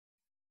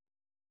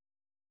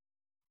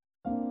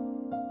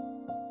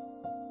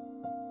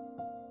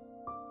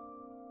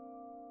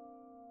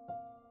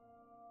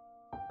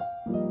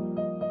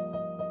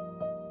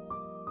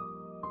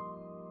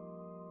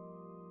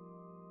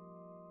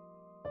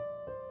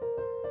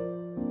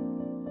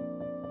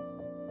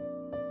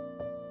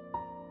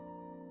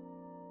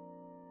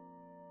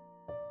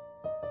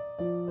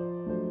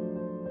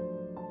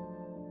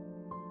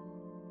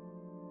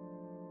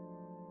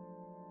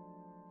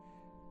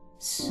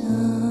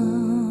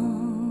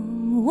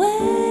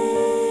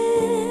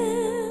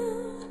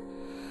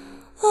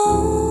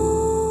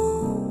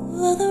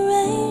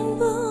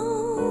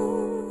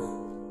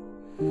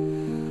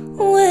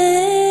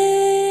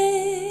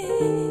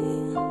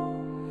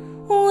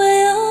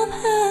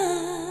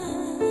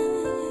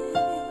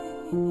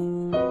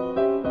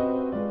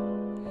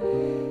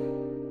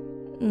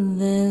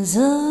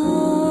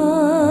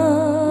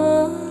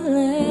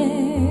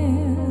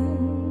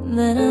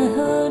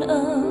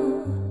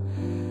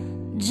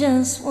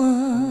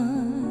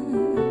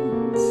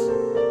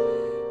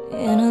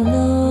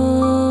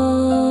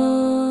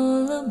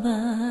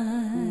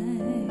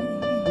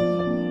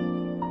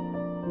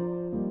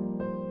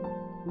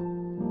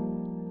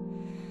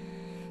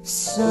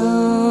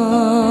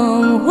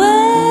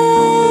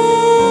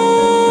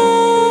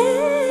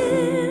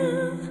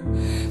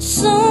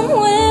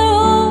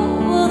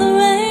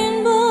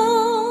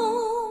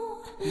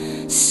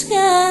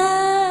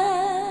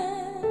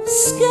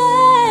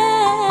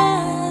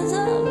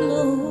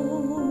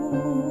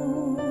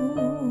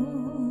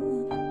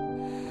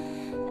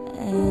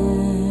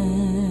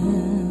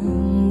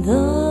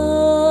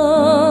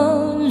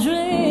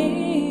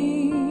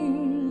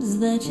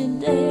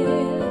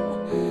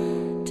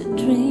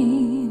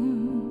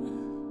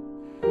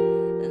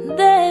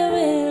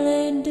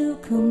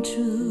come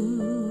true.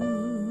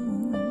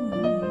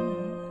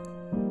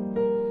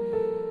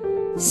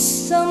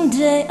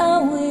 Someday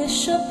I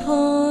wish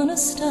upon a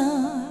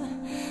star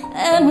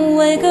and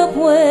wake up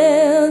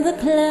where the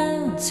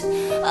clouds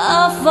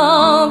are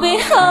far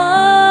behind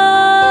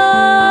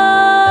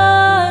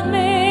me,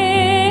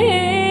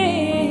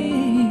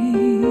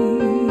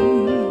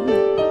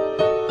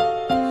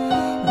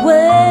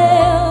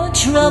 where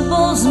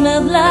troubles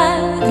melt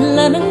like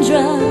lemon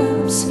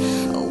drops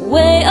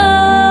way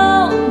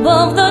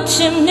above the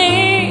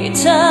chimney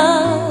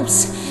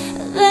tops.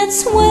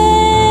 That's where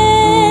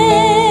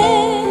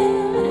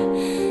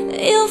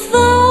you'll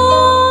find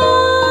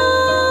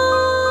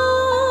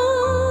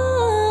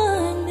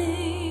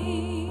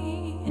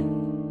me,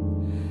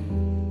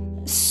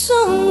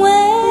 somewhere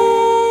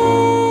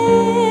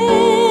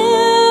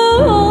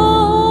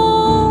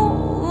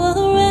over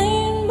the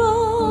rainbow.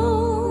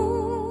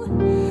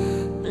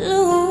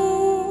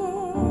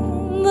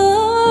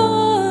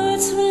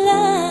 Bluebirds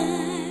fly,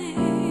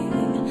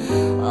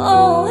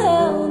 oh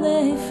how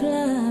they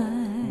fly.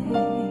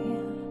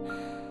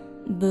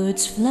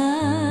 Birds fly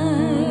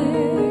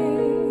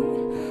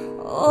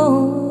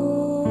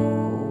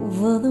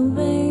over the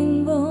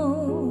rainbow.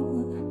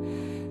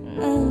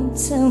 Now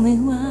tell me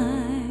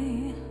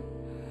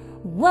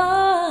why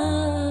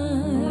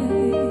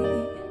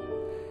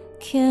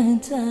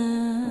can't I?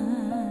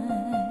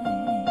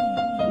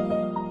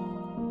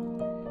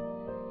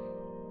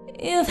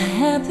 If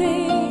happy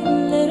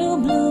little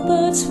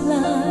bluebirds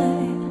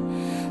fly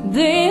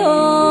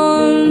beyond